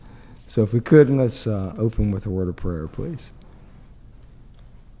So if we could, let's open with a word of prayer, please.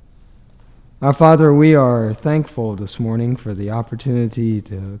 Our Father, we are thankful this morning for the opportunity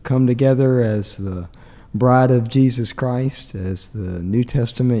to come together as the bride of Jesus Christ, as the New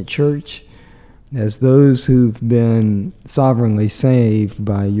Testament church, as those who've been sovereignly saved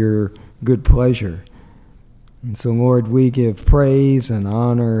by your good pleasure. And so, Lord, we give praise and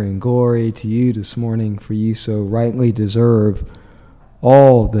honor and glory to you this morning, for you so rightly deserve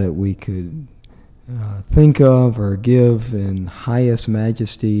all that we could think of or give in highest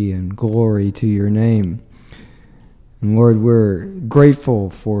majesty and glory to your name. And Lord, we're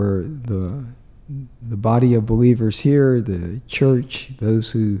grateful for the body of believers here, the church,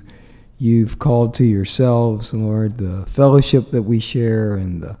 those who you've called to yourselves, Lord, the fellowship that we share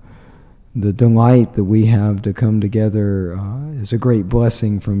and the delight that we have to come together is a great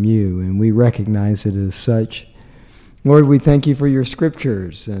blessing from you, and we recognize it as such. Lord, we thank you for your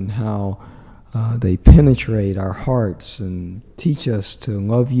scriptures and how they penetrate our hearts and teach us to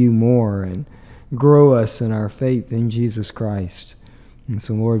love you more and grow us in our faith in Jesus Christ. And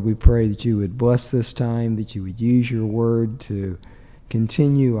so, Lord, we pray that you would bless this time, that you would use your word to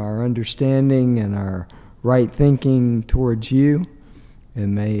continue our understanding and our right thinking towards you,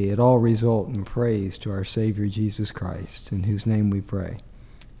 and may it all result in praise to our Savior Jesus Christ, in whose name we pray.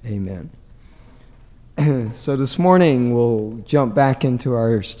 Amen. So this morning we'll jump back into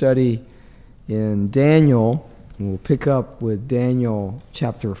our study in Daniel, and we'll pick up with Daniel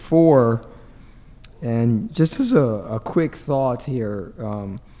chapter 4. And just as a quick thought here,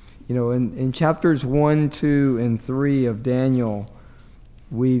 in chapters 1, 2, and 3 of Daniel,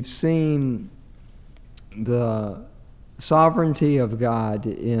 we've seen the sovereignty of God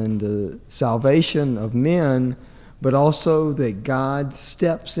in the salvation of men, but also that God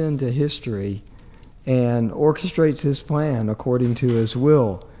steps into history and orchestrates his plan according to his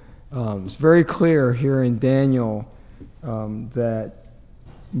will. It's very clear here in Daniel that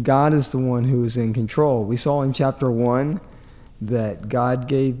God is the one who is in control. We saw in chapter 1 that God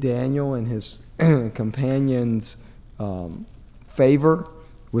gave Daniel and his companions favor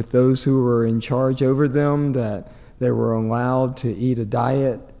with those who were in charge over them, that they were allowed to eat a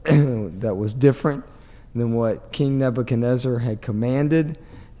diet that was different than what King Nebuchadnezzar had commanded.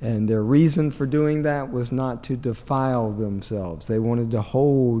 And their reason for doing that was not to defile themselves. They wanted to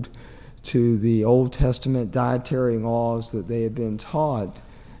hold to the Old Testament dietary laws that they had been taught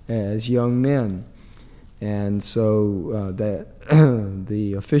as young men. And so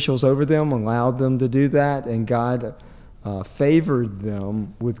the officials over them allowed them to do that, and God favored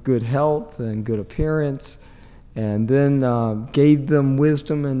them with good health and good appearance, and then gave them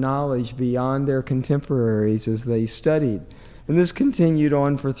wisdom and knowledge beyond their contemporaries as they studied. And this continued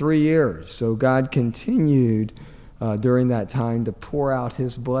on for 3 years. So God continued during that time to pour out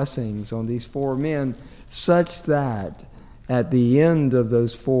his blessings on these 4 men, such that at the end of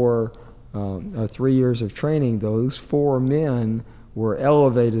those 3 years of training, those 4 men were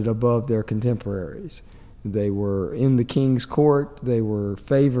elevated above their contemporaries. They were in the king's court. They were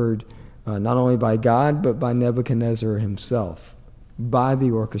favored not only by God, but by Nebuchadnezzar himself, by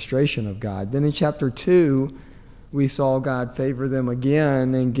the orchestration of God. Then in chapter 2, we saw God favor them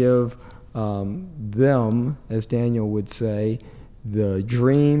again and give them, as Daniel would say, the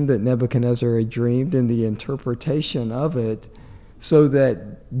dream that Nebuchadnezzar had dreamed and the interpretation of it, so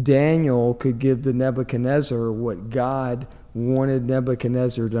that Daniel could give to Nebuchadnezzar what God wanted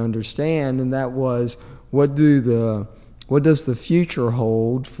Nebuchadnezzar to understand, and that was, what does the future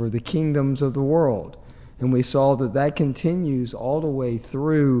hold for the kingdoms of the world? And we saw that continues all the way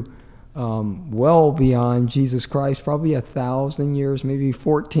through well beyond Jesus Christ, probably 1,000 years, maybe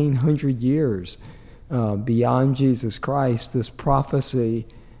 1,400 years beyond Jesus Christ, this prophecy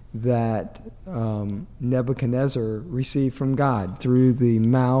that Nebuchadnezzar received from God through the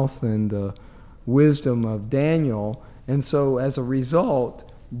mouth and the wisdom of Daniel. And so as a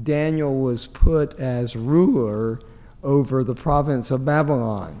result, Daniel was put as ruler over the province of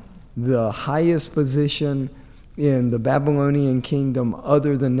Babylon, the highest position in the Babylonian kingdom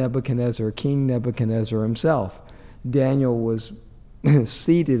other than Nebuchadnezzar, King Nebuchadnezzar himself. Daniel was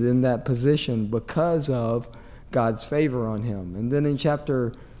seated in that position because of God's favor on him. And then in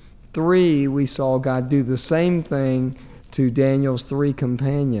chapter 3, we saw God do the same thing to Daniel's 3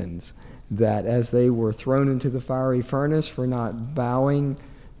 companions, that as they were thrown into the fiery furnace for not bowing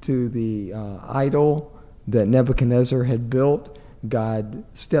to the idol that Nebuchadnezzar had built, God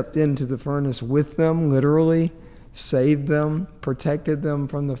stepped into the furnace with them, literally, saved them, protected them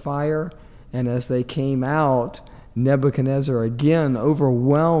from the fire. And as they came out, Nebuchadnezzar, again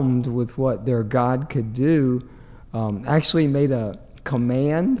overwhelmed with what their God could do, actually made a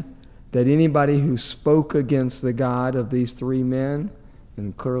command that anybody who spoke against the God of these three men,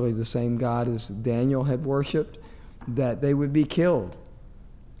 and clearly the same God as Daniel had worshipped, that they would be killed.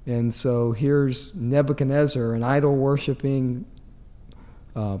 And so here's Nebuchadnezzar, an idol-worshiping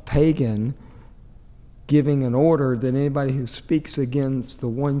pagan, giving an order that anybody who speaks against the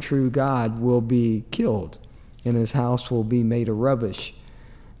one true God will be killed, and his house will be made of rubbish.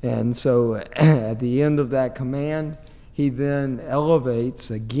 And so at the end of that command, he then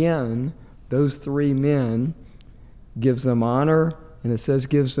elevates again those three men, gives them honor, and it says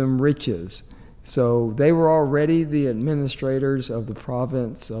gives them riches. So they were already the administrators of the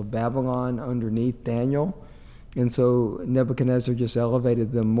province of Babylon underneath Daniel. And so Nebuchadnezzar just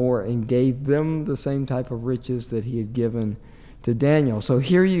elevated them more and gave them the same type of riches that he had given to Daniel. So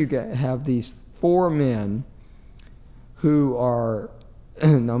here you have these four men who are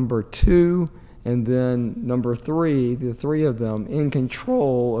number two and then number three, the three of them, in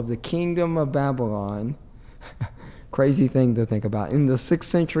control of the kingdom of Babylon. Crazy thing to think about. In the 6th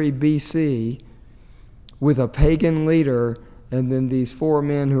century BC, with a pagan leader, and then these four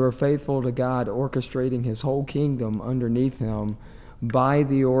men who are faithful to God orchestrating his whole kingdom underneath him by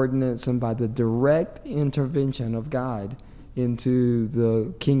the ordinance and by the direct intervention of God into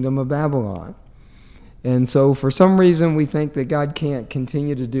the kingdom of Babylon. And so for some reason we think that God can't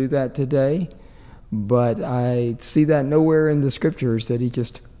continue to do that today, but I see that nowhere in the scriptures that he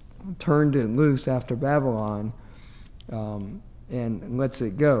just turned it loose after Babylon and lets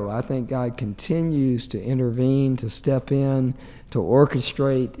it go. I think God continues to intervene, to step in, to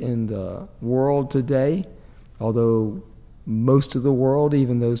orchestrate in the world today, although most of the world,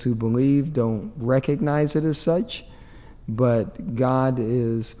 even those who believe, don't recognize it as such. But God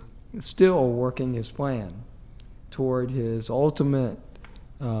is still working his plan toward his ultimate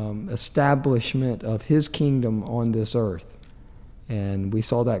establishment of his kingdom on this earth. And we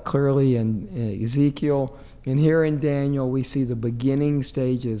saw that clearly in Ezekiel. And here in Daniel, we see the beginning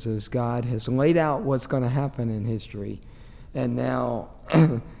stages as God has laid out what's going to happen in history, and now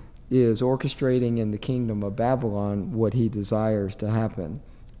is orchestrating in the kingdom of Babylon what he desires to happen.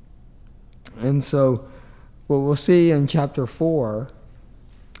 And so what we'll see in chapter 4,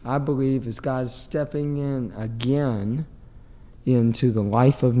 I believe, is God stepping in again into the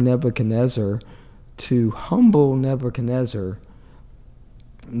life of Nebuchadnezzar to humble Nebuchadnezzar,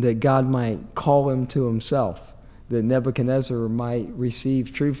 that God might call him to himself, that Nebuchadnezzar might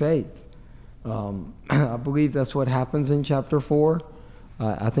receive true faith. I believe that's what happens in chapter 4.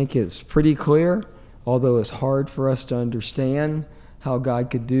 I think it's pretty clear, although it's hard for us to understand how God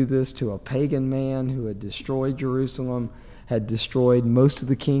could do this to a pagan man who had destroyed Jerusalem, had destroyed most of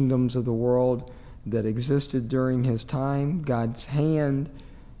the kingdoms of the world that existed during his time. God's hand,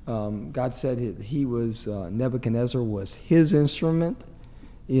 God said he was, Nebuchadnezzar was his instrument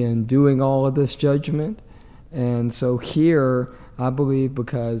in doing all of this judgment. And so here, I believe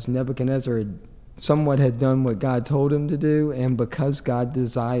because Nebuchadnezzar somewhat had done what God told him to do, and because God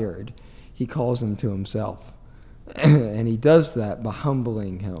desired, he calls him to himself. And he does that by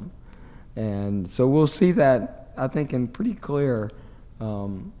humbling him. And so we'll see that, I think, in pretty clear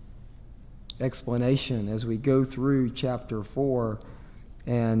explanation as we go through chapter 4.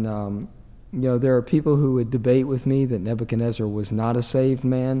 And there are people who would debate with me that Nebuchadnezzar was not a saved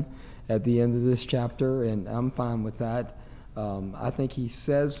man at the end of this chapter, and I'm fine with that. I think he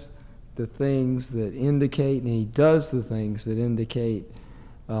says the things that indicate, and he does the things that indicate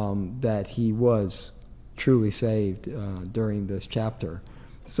that he was truly saved during this chapter.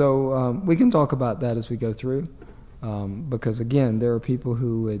 So we can talk about that as we go through, because again, there are people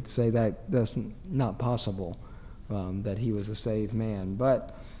who would say that that's not possible, that he was a saved man.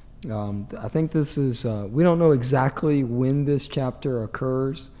 But I think this is, we don't know exactly when this chapter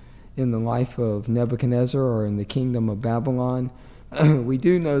occurs in the life of Nebuchadnezzar or in the kingdom of Babylon. We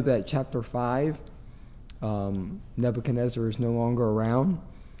do know that chapter 5, Nebuchadnezzar is no longer around,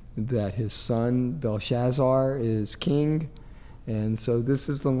 that his son Belshazzar is king, and so this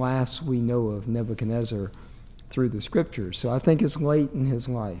is the last we know of Nebuchadnezzar through the scriptures. So I think it's late in his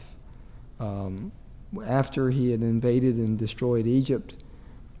life. After he had invaded and destroyed Egypt,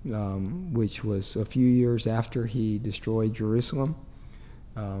 which was a few years after he destroyed Jerusalem.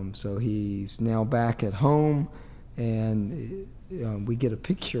 So he's now back at home, and we get a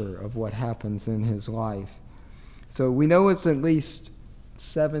picture of what happens in his life. So we know it's at least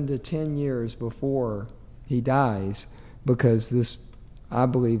 7 to 10 years before he dies, because I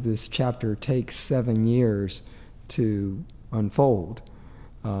believe this chapter takes 7 years to unfold.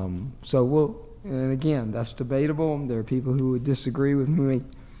 And again, that's debatable. There are people who would disagree with me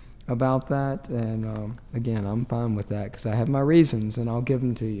about that, and again, I'm fine with that because I have my reasons, and I'll give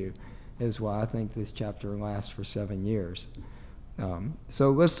them to you. is why I think this chapter lasts for 7 years.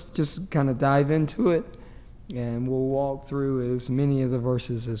 So let's just kind of dive into it, and we'll walk through as many of the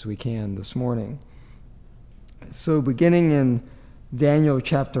verses as we can this morning. So beginning in Daniel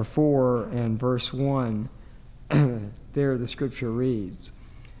chapter 4 and verse 1, there the scripture reads,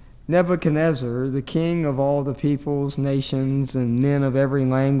 Nebuchadnezzar, the king of all the peoples, nations, and men of every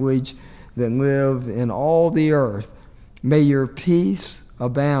language that live in all the earth, may your peace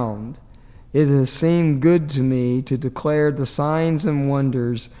abound. It has seemed good to me to declare the signs and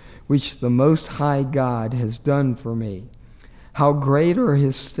wonders which the Most High God has done for me. How great are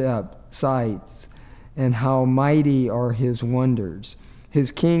his sights, and how mighty are his wonders.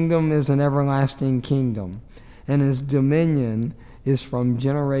 His kingdom is an everlasting kingdom, and his dominion is from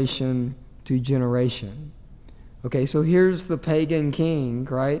generation to generation. Okay, so here's the pagan king,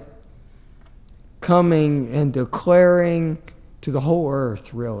 right? Coming and declaring to the whole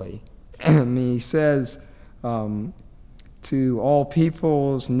earth, really. I mean, he says to all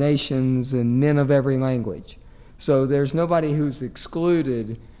peoples, nations, and men of every language. So there's nobody who's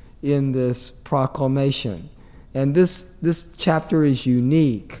excluded in this proclamation. And this chapter is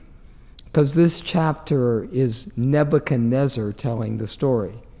unique because this chapter is Nebuchadnezzar telling the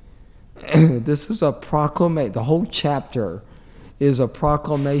story. This is a proclamation. The whole chapter is a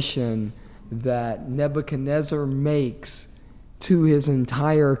proclamation that Nebuchadnezzar makes to his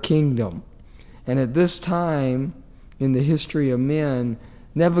entire kingdom. And at this time in the history of men,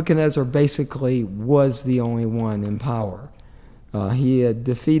 Nebuchadnezzar basically was the only one in power. He had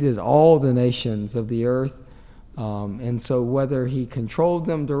defeated all the nations of the earth, and so whether he controlled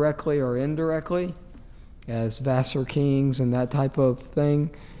them directly or indirectly, as vassal kings and that type of thing,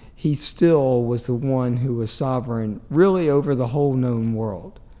 he still was the one who was sovereign really over the whole known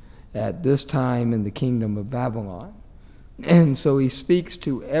world at this time in the kingdom of Babylon. And so he speaks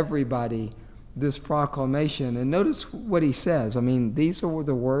to everybody this proclamation. And notice what he says. I mean, these are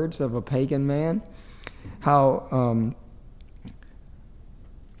the words of a pagan man. How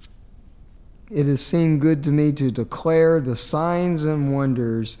it has seemed good to me to declare the signs and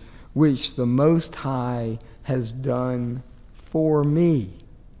wonders which the Most High has done for me.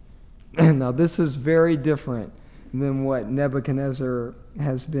 Now, this is very different than what Nebuchadnezzar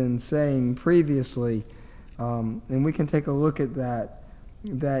has been saying previously. And we can take a look at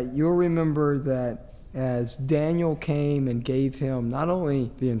that you'll remember that as Daniel came and gave him not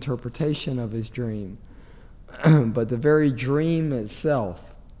only the interpretation of his dream, but the very dream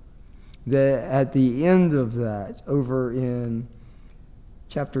itself, that at the end of that, over in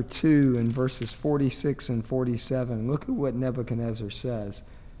chapter 2 and verses 46 and 47, look at what Nebuchadnezzar says.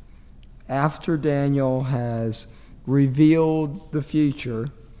 After Daniel has revealed the future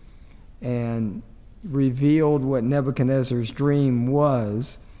and revealed what Nebuchadnezzar's dream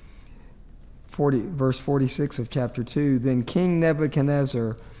was, verse 46 of chapter 2, then King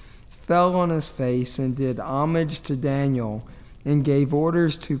Nebuchadnezzar fell on his face and did homage to Daniel and gave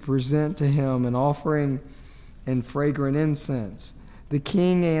orders to present to him an offering and fragrant incense. The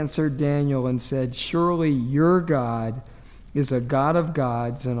king answered Daniel and said, surely your God is a God of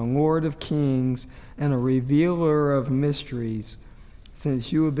gods and a Lord of kings and a revealer of mysteries,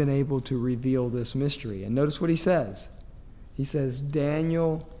 since you have been able to reveal this mystery. And notice what he says. He says,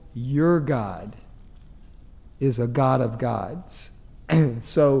 Daniel, your God is a God of gods.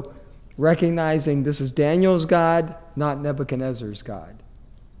 So recognizing this is Daniel's God, not Nebuchadnezzar's God.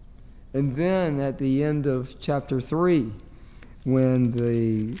 And then at the end of chapter 3, when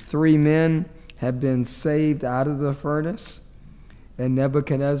the 3 men have been saved out of the furnace, and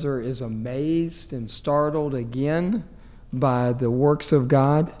Nebuchadnezzar is amazed and startled again by the works of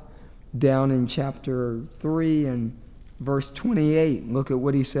God, down in chapter 3 and verse 28. Look at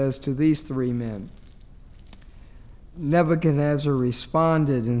what he says to these 3 men. Nebuchadnezzar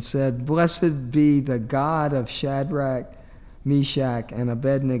responded and said, blessed be the God of Shadrach, Meshach, and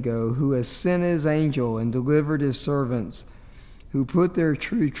Abednego, who has sent his angel and delivered his servants, who put their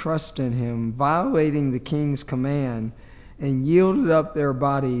true trust in him, violating the king's command, and yielded up their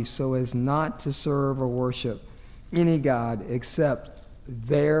bodies so as not to serve or worship any god except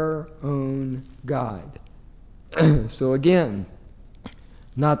their own God. So again,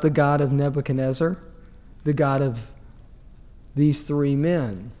 not the God of Nebuchadnezzar, the God of these 3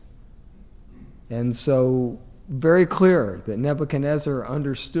 men. And so very clear that Nebuchadnezzar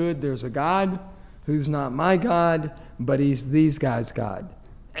understood there's a God who's not my God, but he's these guys' God.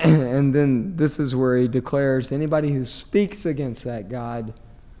 And then this is where he declares anybody who speaks against that God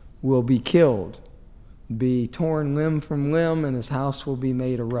will be killed, be torn limb from limb, and his house will be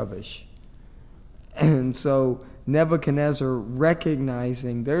made a rubbish. And so Nebuchadnezzar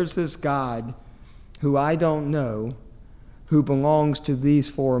recognizing there's this God who I don't know, who belongs to these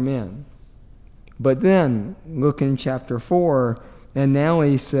four men. But then, look in chapter 4, and now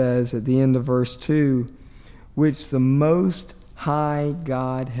he says at the end of verse 2, which the Most High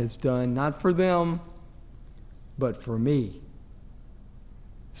God has done, not for them, but for me.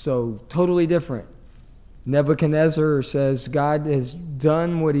 So, totally different. Nebuchadnezzar says God has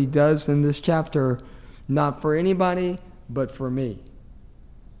done what he does in this chapter, not for anybody, but for me.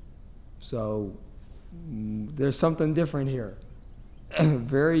 So, there's something different here.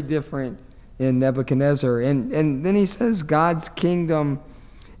 Very different in Nebuchadnezzar. And then he says God's kingdom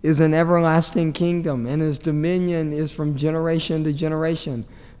is an everlasting kingdom, and his dominion is from generation to generation.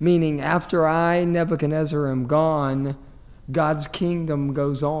 Meaning, after I, Nebuchadnezzar, am gone, God's kingdom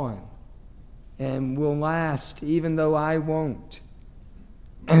goes on and will last even though I won't.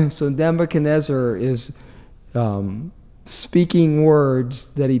 So Nebuchadnezzar is speaking words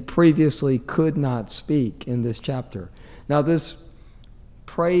that he previously could not speak in this chapter. Now this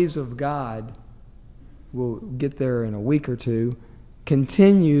praise of God, we'll get there in a week or two,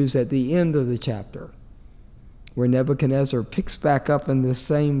 continues at the end of the chapter, where Nebuchadnezzar picks back up in the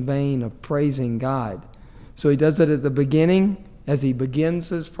same vein of praising God. So he does it at the beginning as he begins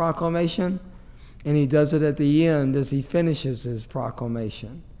his proclamation, and he does it at the end as he finishes his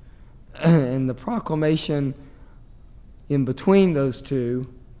proclamation. And the proclamation in between those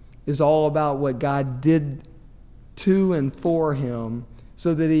two is all about what God did to and for him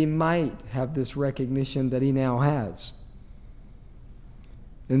so that he might have this recognition that he now has.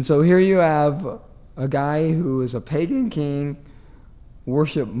 And so here you have a guy who is a pagan king,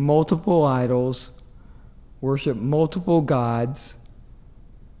 worshiped multiple idols, worshiped multiple gods,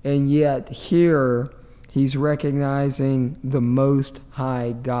 and yet here he's recognizing the Most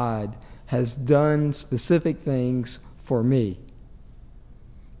High God has done specific things for me.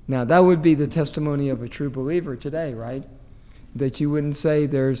 Now that would be the testimony of a true believer today, right? That you wouldn't say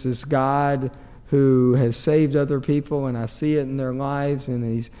there's this God who has saved other people and I see it in their lives and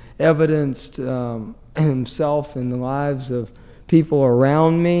he's evidenced himself in the lives of people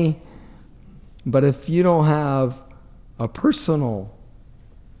around me. But if you don't have a personal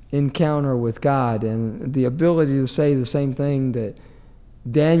encounter with God and the ability to say the same thing that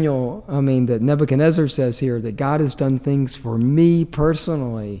that Nebuchadnezzar says here, that God has done things for me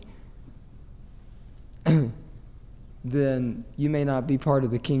personally, then you may not be part of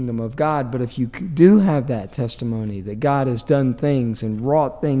the kingdom of God. But if you do have that testimony that God has done things and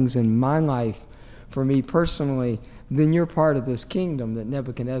wrought things in my life for me personally, then you're part of this kingdom that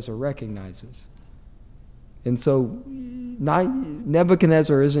Nebuchadnezzar recognizes. And so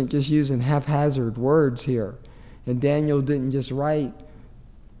Nebuchadnezzar isn't just using haphazard words here. And Daniel didn't just write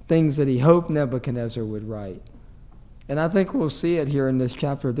things that he hoped Nebuchadnezzar would write. And I think we'll see it here in this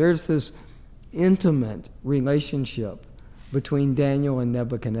chapter. There's this intimate relationship between Daniel and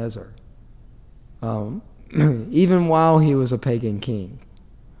Nebuchadnezzar, even while he was a pagan king,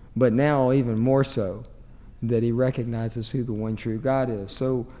 but now even more so that he recognizes who the one true God is.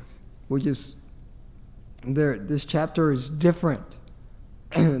 So this chapter is different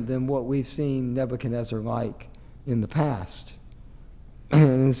than what we've seen Nebuchadnezzar like in the past.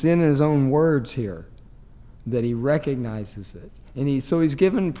 And it's in his own words here that he recognizes it. And he's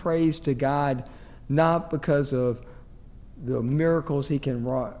given praise to God not because of the miracles he can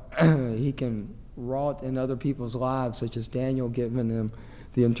wrought in other people's lives, such as Daniel giving him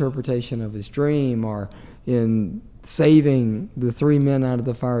the interpretation of his dream, or in saving the 3 men out of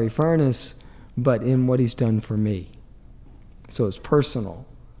the fiery furnace, but in what he's done for me. So it's personal.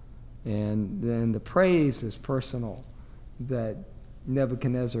 And then the praise is personal that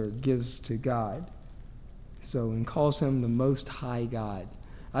Nebuchadnezzar gives to God. So, and calls him the Most High God.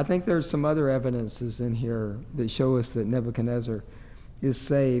 I think there's some other evidences in here that show us that Nebuchadnezzar is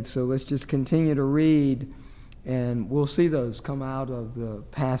saved. So let's just continue to read, and we'll see those come out of the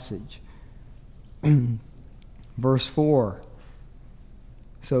passage. Verse 4.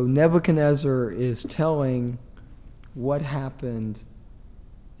 So Nebuchadnezzar is telling what happened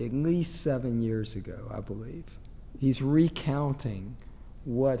at least 7 years ago, I believe. He's recounting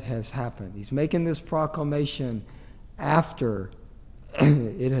what has happened. He's making this proclamation after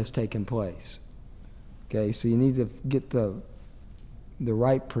it has taken place. Okay, so you need to get the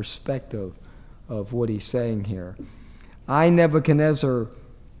right perspective of what he's saying here. I, Nebuchadnezzar,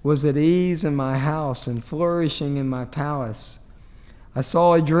 was at ease in my house and flourishing in my palace. I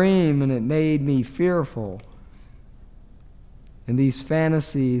saw a dream and it made me fearful. And these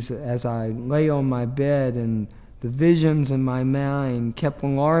fantasies as I lay on my bed and the visions in my mind kept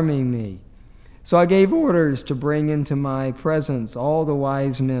alarming me. So I gave orders to bring into my presence all the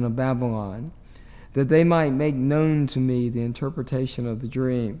wise men of Babylon, that they might make known to me the interpretation of the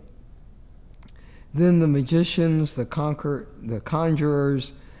dream. Then the magicians, the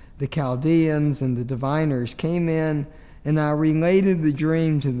conjurers, the Chaldeans, and the diviners came in, and I related the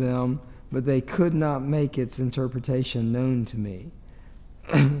dream to them, but they could not make its interpretation known to me.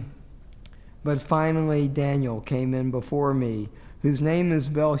 But finally Daniel came in before me, whose name is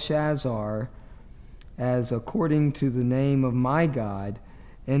Belshazzar, as according to the name of my God,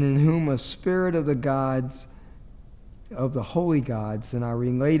 and in whom a spirit of the gods, of the holy gods, and I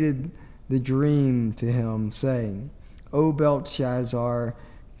related the dream to him, saying, O Belshazzar,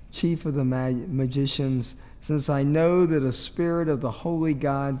 chief of the magicians, since I know that a spirit of the holy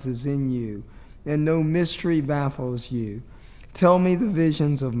gods is in you, and no mystery baffles you, tell me the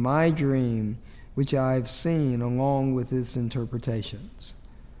visions of my dream, which I have seen, along with its interpretations.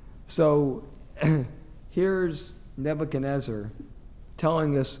 So here's Nebuchadnezzar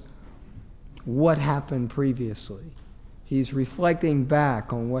telling us what happened previously. He's reflecting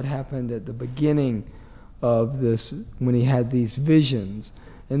back on what happened at the beginning of this, when he had these visions.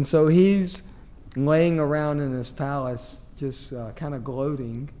 And so he's laying around in his palace, just kind of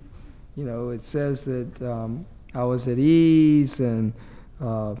gloating. You know, it says that I was at ease and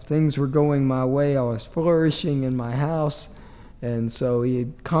things were going my way. I was flourishing in my house. And so he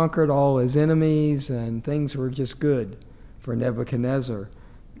had conquered all his enemies, and things were just good for Nebuchadnezzar.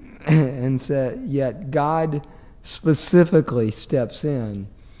 And yet God specifically steps in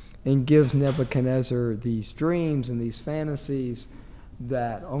and gives Nebuchadnezzar these dreams and these fantasies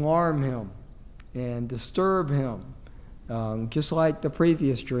that alarm him and disturb him, just like the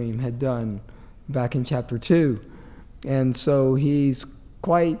previous dream had done back in chapter 2. And so he's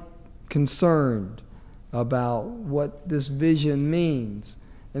quite concerned about what this vision means.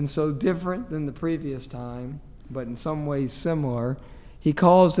 And so different than the previous time, but in some ways similar, he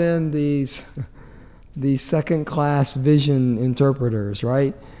calls in these second-class vision interpreters,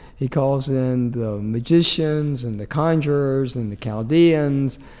 right? He calls in the magicians and the conjurers and the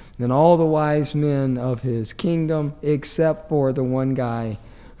Chaldeans and all the wise men of his kingdom, except for the one guy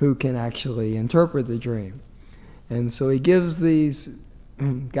who can actually interpret the dream. And so he gives these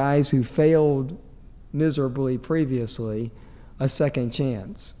guys who failed miserably previously a second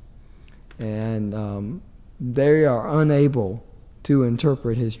chance. And they are unable to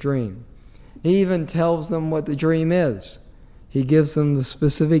interpret his dream. He even tells them what the dream is. He gives them the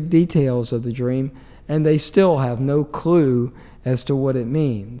specific details of the dream, and they still have no clue as to what it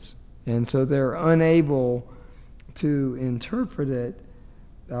means. And so they're unable to interpret it.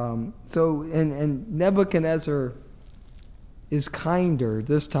 And Nebuchadnezzar is kinder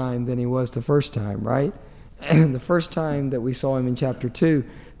this time than he was the first time, right? The first time that we saw him in chapter 2,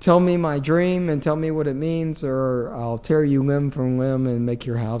 tell me my dream and tell me what it means, or I'll tear you limb from limb and make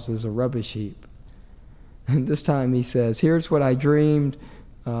your houses a rubbish heap. And this time he says, here's what I dreamed,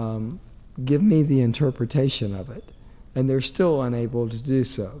 give me the interpretation of it. And they're still unable to do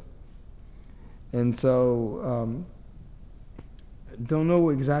so. And so, don't know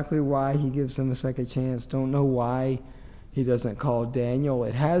exactly why he gives them a second chance, don't know why he doesn't call Daniel.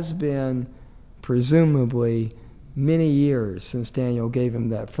 It has been presumably many years since Daniel gave him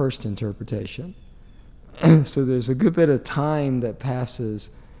that first interpretation. So there's a good bit of time that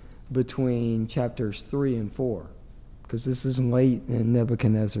passes between chapters 3 and 4, because this is late in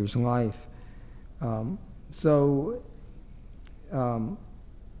Nebuchadnezzar's life.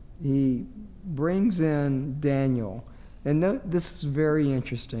 He brings in Daniel, and this is very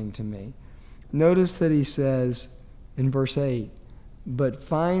interesting to me. Notice that he says in verse 8, but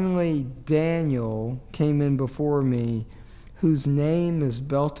finally Daniel came in before me, whose name is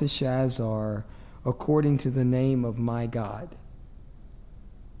Belteshazzar, according to the name of my God.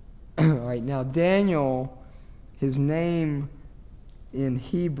 All right, now Daniel, his name in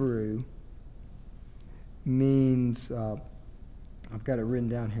Hebrew means, I've got it written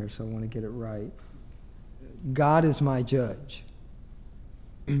down here, so I want to get it right. God is my judge.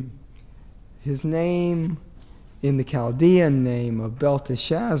 His name in the Chaldean name of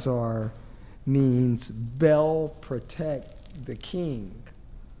Belteshazzar means Bel, protect the king.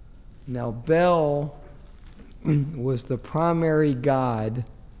 Now Bel was the primary god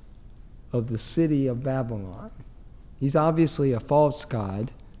of the city of Babylon. He's obviously a false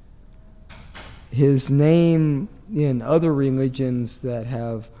god. His name in other religions that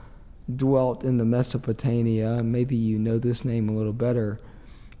have dwelt in the Mesopotamia, maybe you know this name a little better,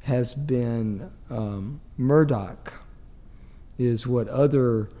 has been Marduk, is what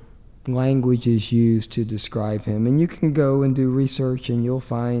other languages use to describe him. And you can go and do research and you'll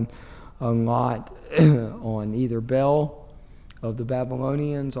find a lot on either Bel of the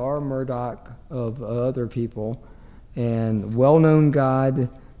Babylonians or Marduk of other people, and well-known God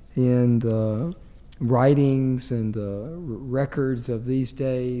in the writings and the records of these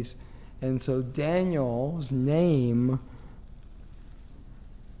days. And so Daniel's name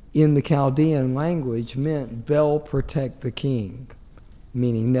in the Chaldean language meant Bel protect the king,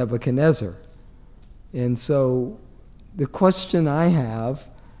 meaning Nebuchadnezzar. And so the question I have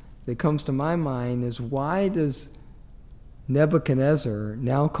that comes to my mind is, why does Nebuchadnezzar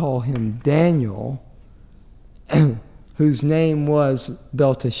now call him Daniel, whose name was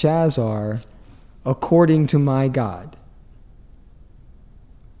Belteshazzar, according to my God?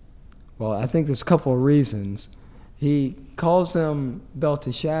 Well, I think there's a couple of reasons. He calls him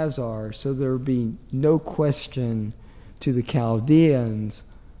Belteshazzar so there would be no question to the Chaldeans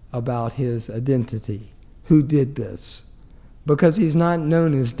about his identity. Who did this? Because he's not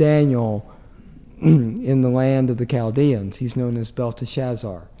known as Daniel in the land of the Chaldeans. He's known as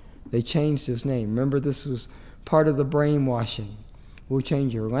Belteshazzar. They changed his name. Remember, this was part of the brainwashing. We'll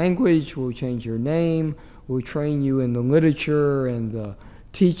change your language, we'll change your name, we'll train you in the literature and the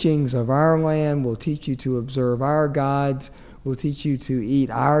teachings of our land, we'll teach you to observe our gods, we'll teach you to eat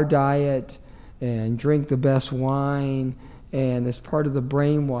our diet and drink the best wine, and it's part of the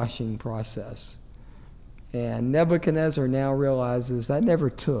brainwashing process. And Nebuchadnezzar now realizes that never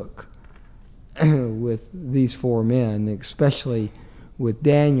took with these four men, especially with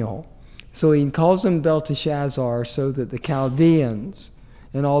Daniel. So he calls him Belteshazzar so that the Chaldeans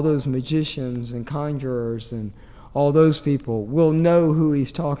and all those magicians and conjurers and all those people will know who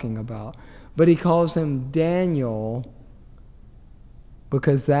he's talking about. But he calls him Daniel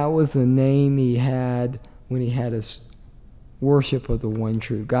because that was the name he had when he had his worship of the one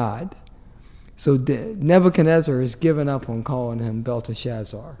true God. So Nebuchadnezzar has given up on calling him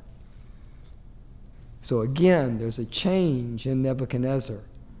Belteshazzar. So again, there's a change in Nebuchadnezzar.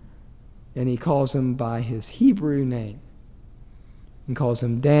 And he calls him by his Hebrew name. And calls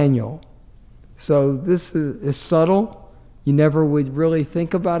him Daniel. So this is subtle. You never would really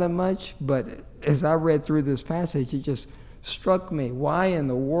think about it much. But as I read through this passage, it just struck me. Why in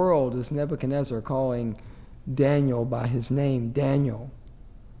the world is Nebuchadnezzar calling Daniel by his name, Daniel?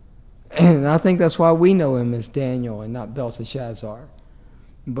 And I think that's why we know him as Daniel and not Belteshazzar.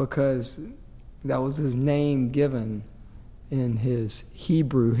 Because that was his name given in his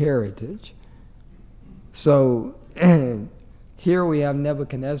Hebrew heritage. So here we have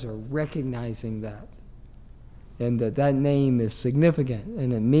Nebuchadnezzar recognizing that, and that name is significant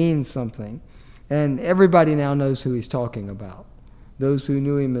and it means something. And everybody now knows who he's talking about. Those who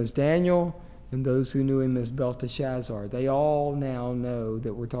knew him as Daniel and those who knew him as Belteshazzar, they all now know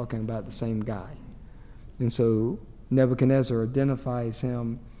that we're talking about the same guy. And so Nebuchadnezzar identifies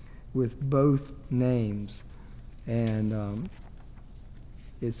him with both names. And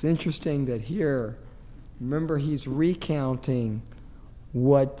it's interesting that here, remember, he's recounting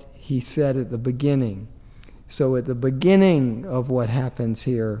what he said at the beginning. So at the beginning of what happens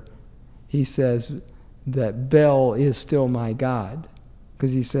here, he says that Bel is still my God.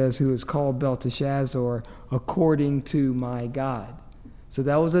 Because he says, who is called Belteshazzar according to my God. So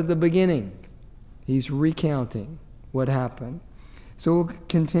that was at the beginning. He's recounting what happened. So we'll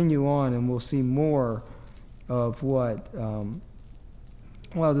continue on and we'll see more of what,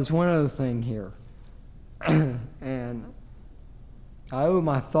 well, there's one other thing here. And I owe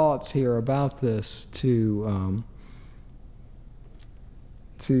my thoughts here about this to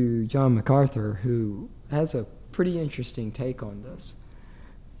John MacArthur, who has a pretty interesting take on this.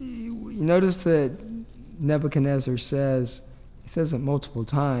 You notice that Nebuchadnezzar says, he says it multiple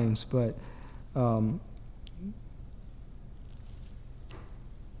times, but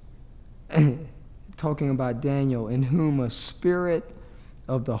talking about Daniel, in whom a spirit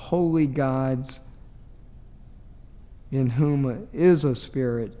of the holy gods, in whom is a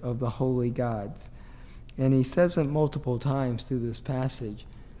spirit of the holy gods. And he says it multiple times through this passage.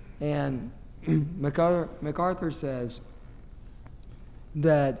 And MacArthur says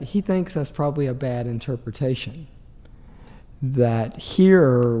that he thinks that's probably a bad interpretation. That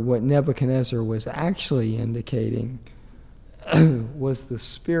here, what Nebuchadnezzar was actually indicating was the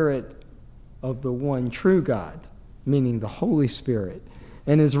spirit of the one true God, meaning the Holy Spirit.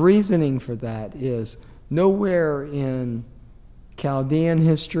 And his reasoning for that is nowhere in Chaldean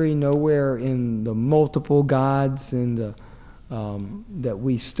history, nowhere in the multiple gods in the that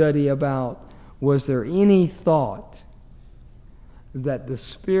we study about, was there any thought that the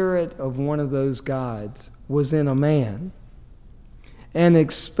spirit of one of those gods was in a man, and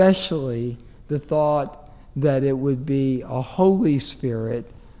especially the thought that it would be a Holy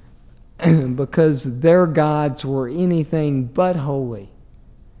Spirit because their gods were anything but holy.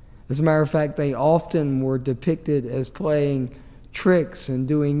 As a matter of fact, they often were depicted as playing tricks and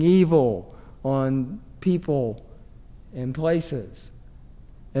doing evil on people and places.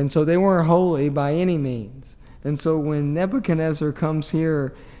 And so they weren't holy by any means. And so when Nebuchadnezzar comes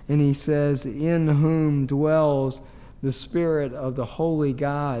here and he says, in whom dwells the spirit of the holy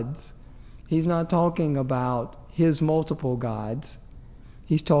gods, he's not talking about his multiple gods.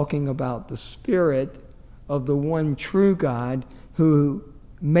 He's talking about the spirit of the one true God who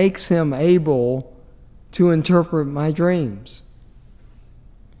makes him able to interpret my dreams.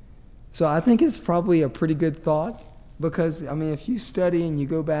 So I think it's probably a pretty good thought, because, if you study and you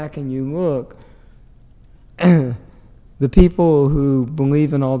go back and you look, the people who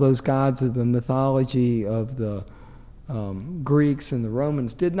believe in all those gods of the mythology of the Greeks and the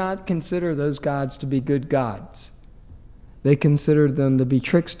Romans did not consider those gods to be good gods. They considered them to be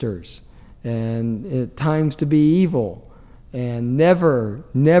tricksters and at times to be evil. And never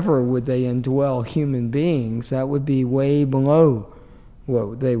would they indwell human beings. That would be way below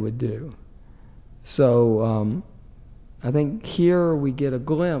what they would do. So I think here we get a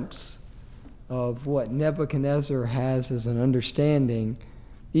glimpse of what Nebuchadnezzar has as an understanding,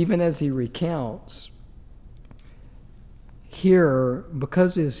 even as he recounts. Here,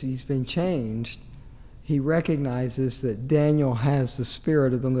 because he's been changed, he recognizes that Daniel has the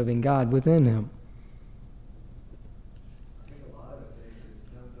Spirit of the living God within him. I think a lot of it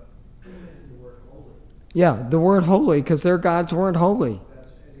is summed up in the word holy. Yeah, the word holy, because their gods weren't holy.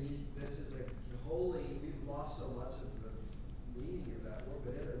 This is holy. We've lost so much of the meaning of that word,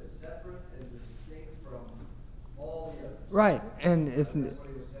 but it is separate and distinct from all the others. Right, and if That's what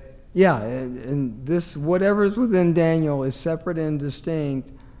he was saying. yeah, and this whatever's within Daniel is separate and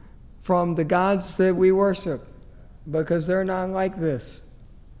distinct from the gods that we worship, because they're not like this.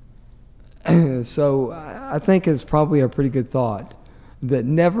 So I think it's probably a pretty good thought that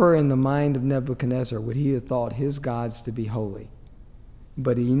never in the mind of Nebuchadnezzar would he have thought his gods to be holy.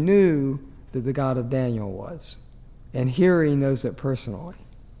 But he knew that the God of Daniel was. And here he knows it personally.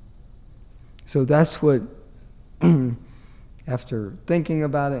 So that's what, after thinking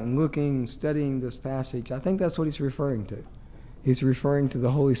about it and looking, studying this passage, I think that's what he's referring to. He's referring to the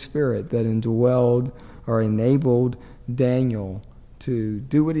Holy Spirit that indwelled or enabled Daniel to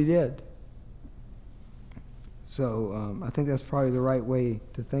do what he did. So I think that's probably the right way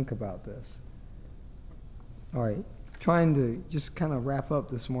to think about this. All right, trying to just kind of wrap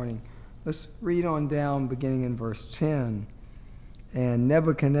up this morning. Let's read on down beginning in verse 10. And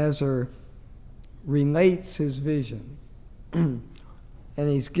Nebuchadnezzar relates his vision. And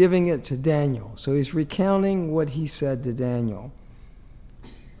he's giving it to Daniel. So he's recounting what he said to Daniel.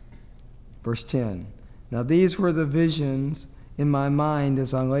 Verse 10. Now these were the visions in my mind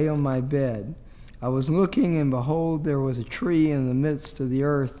as I lay on my bed. I was looking, and behold, there was a tree in the midst of the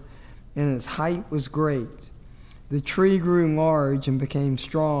earth, and its height was great. The tree grew large and became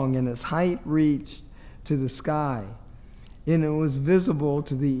strong, and its height reached to the sky, and it was visible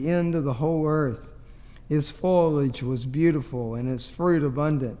to the end of the whole earth. Its foliage was beautiful, and its fruit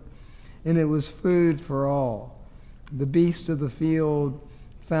abundant, and it was food for all. The beasts of the field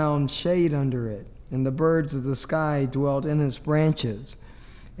found shade under it, and the birds of the sky dwelt in its branches,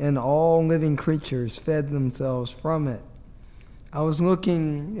 and all living creatures fed themselves from it. I was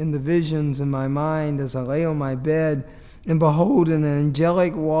looking in the visions in my mind as I lay on my bed, and behold, an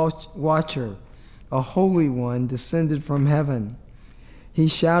angelic watcher, a holy one, descended from heaven. He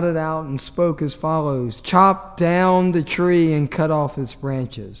shouted out and spoke as follows: Chop down the tree and cut off its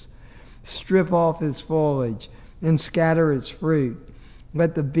branches. Strip off its foliage and scatter its fruit.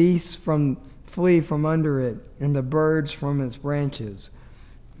 Let the beasts flee from under it and the birds from its branches.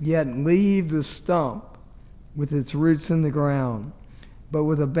 Yet leave the stump with its roots in the ground, but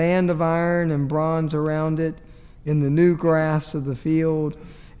with a band of iron and bronze around it in the new grass of the field,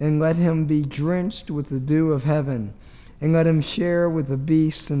 and let him be drenched with the dew of heaven, and let him share with the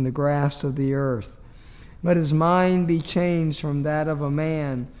beasts in the grass of the earth. Let his mind be changed from that of a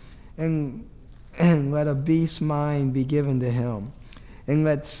man, and let a beast's mind be given to him, and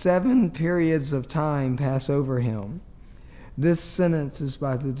let 7 periods of time pass over him. This sentence is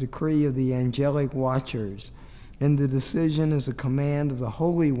by the decree of the angelic watchers, and the decision is a command of the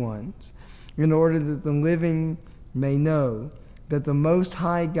holy ones, in order that the living may know that the Most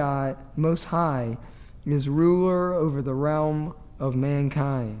High God, Most High, is ruler over the realm of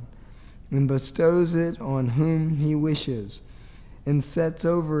mankind, and bestows it on whom he wishes, and sets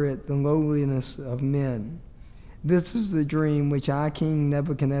over it the lowliness of men. This is the dream which I, King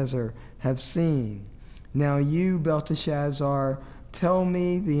Nebuchadnezzar, have seen. Now you, Belteshazzar, tell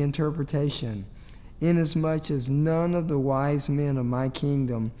me the interpretation, inasmuch as none of the wise men of my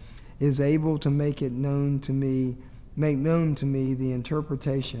kingdom is able to make known to me the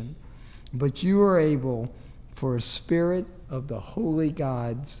interpretation. But you are able, for a spirit of the holy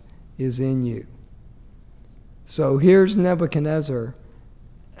gods is in you. So here's Nebuchadnezzar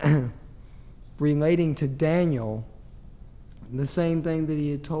relating to Daniel the same thing that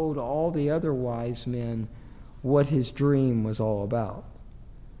he had told all the other wise men what his dream was all about.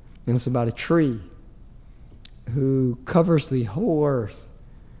 And it's about a tree who covers the whole earth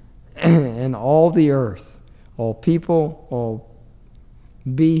and all the earth, all people, all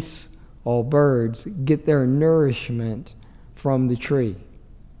beasts, all birds get their nourishment from the tree.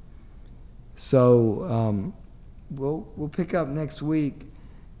 So we'll pick up next week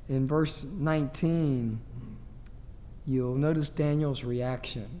in verse 19. You'll notice Daniel's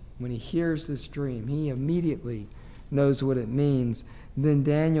reaction. When he hears this dream, he immediately knows what it means. Then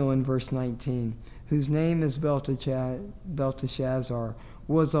Daniel in verse 19, whose name is Belteshazzar,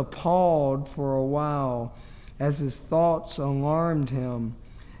 was appalled for a while as his thoughts alarmed him.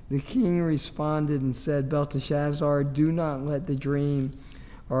 The king responded and said, Belteshazzar, do not let the dream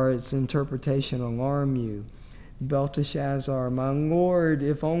or its interpretation alarm you. Belteshazzar, my lord,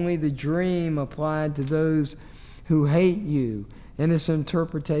 if only the dream applied to those who hate you, and its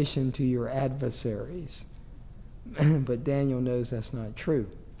interpretation to your adversaries. But Daniel knows that's not true.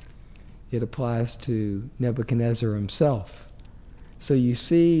 It applies to Nebuchadnezzar himself. So you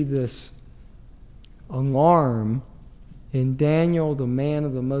see this alarm in Daniel, the man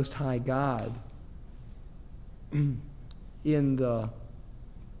of the Most High God, in the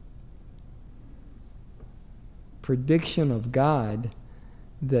prediction of God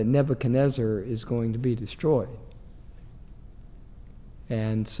that Nebuchadnezzar is going to be destroyed.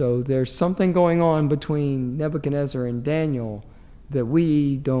 And so there's something going on between Nebuchadnezzar and Daniel that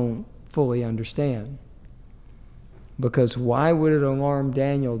we don't fully understand. Because why would it alarm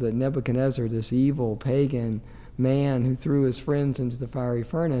Daniel that Nebuchadnezzar, this evil pagan man who threw his friends into the fiery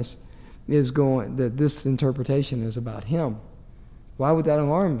furnace, that this interpretation is about him? Why would that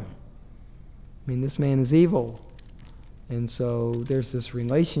alarm him? I mean, this man is evil. And so there's this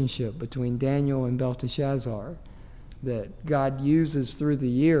relationship between Daniel and Belteshazzar that God uses through the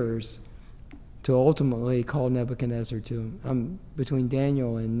years to ultimately call Nebuchadnezzar to him, between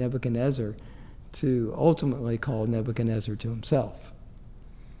Daniel and Nebuchadnezzar, to ultimately call Nebuchadnezzar to himself.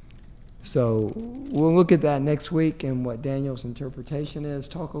 So we'll look at that next week and what Daniel's interpretation is,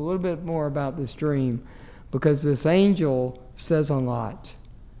 talk a little bit more about this dream, because this angel says a lot.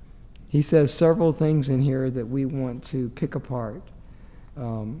 He says several things in here that we want to pick apart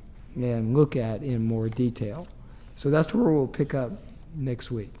and look at in more detail. So that's where we'll pick up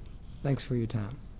next week. Thanks for your time.